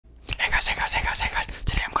Hey guys.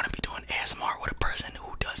 Today I'm gonna be doing ASMR with a person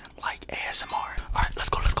who doesn't like ASMR. Alright, let's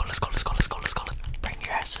go. Bring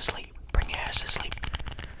your ass to sleep. Bring your ass to sleep.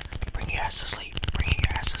 Bring your ass to sleep. Bring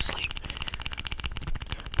your ass to sleep.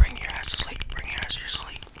 Bring your ass to sleep. Bring your ass to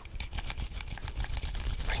sleep.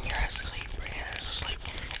 Bring your ass to sleep. Bring your ass to sleep.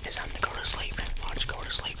 It's time to go to sleep. Why don't you go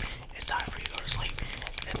to sleep? It's time for you to go to sleep.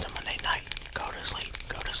 It's a Monday night. Go to sleep.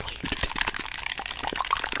 Go to sleep.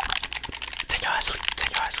 Take your ass to sleep.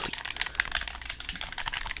 Take your ass to sleep.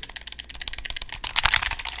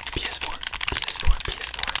 PS4. Go to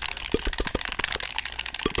sleep.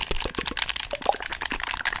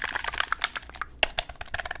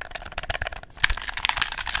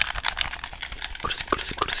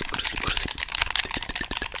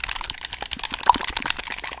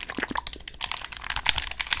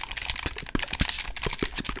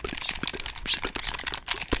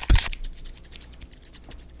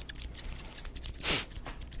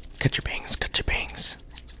 Cut your bangs.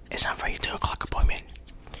 It's time for your 2 o'clock appointment.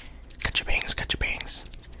 Cut your bangs.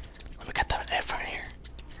 Let me cut that front here.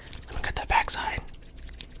 Let me cut that back side.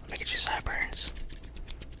 Let me get your sideburns.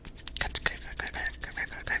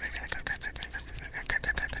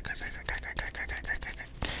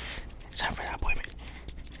 It's time for that appointment.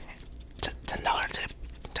 $10 tip.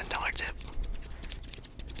 $10 tip.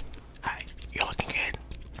 Alright, you're looking good.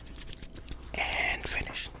 And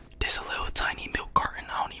finish. This a little tiny milk carton.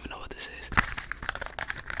 I don't even know what this is.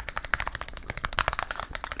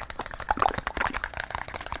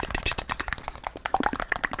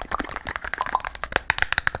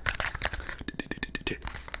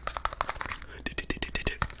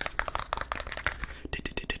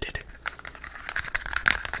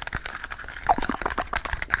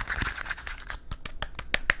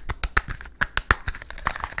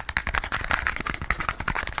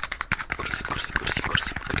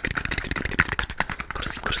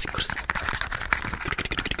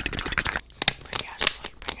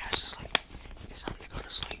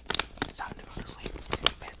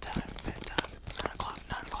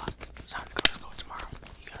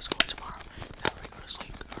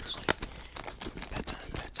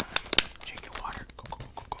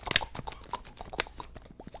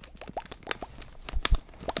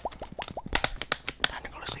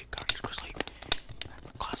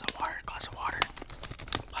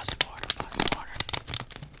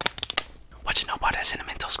 What you know about that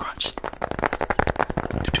cinnamon toast crunch?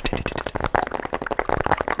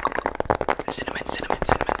 Cinnamon.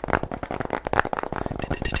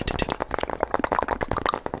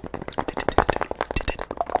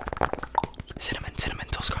 Cinnamon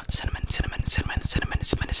toast crunch. Cinnamon.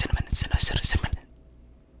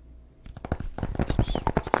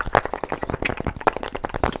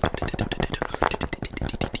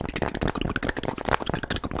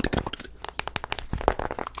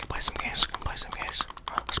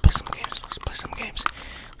 Let's play some games.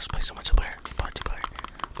 Let's play some multiplayer.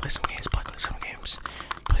 Play some games.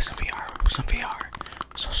 Play some VR.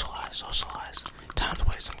 Socialize. Time to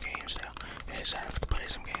play some games now. It is time to play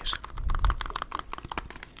some games.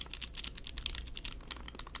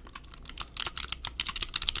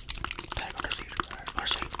 Time to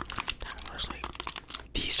go to sleep.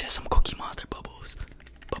 These just some Cookie Monster bubbles.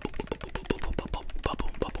 Bubble.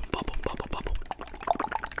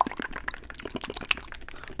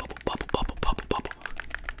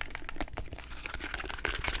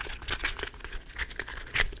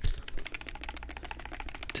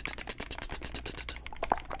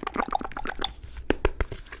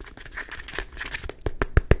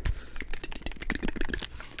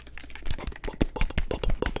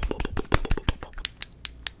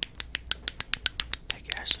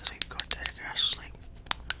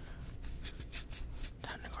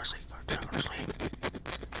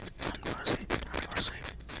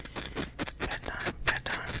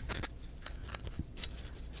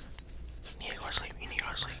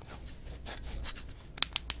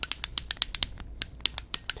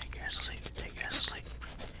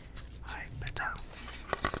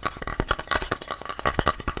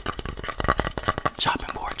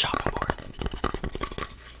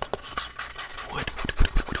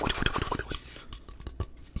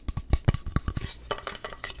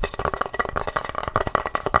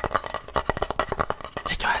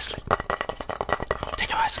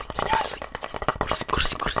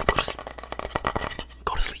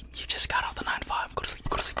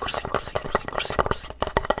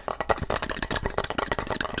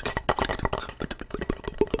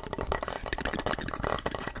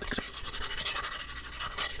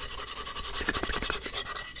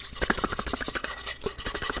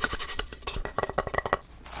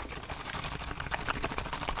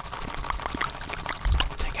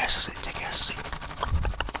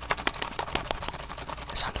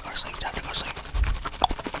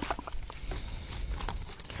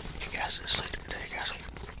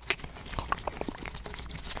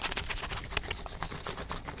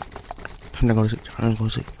 Time to go to sleep. Time to go to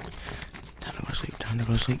sleep. Time to go to sleep. Time to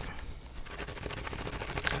go to sleep.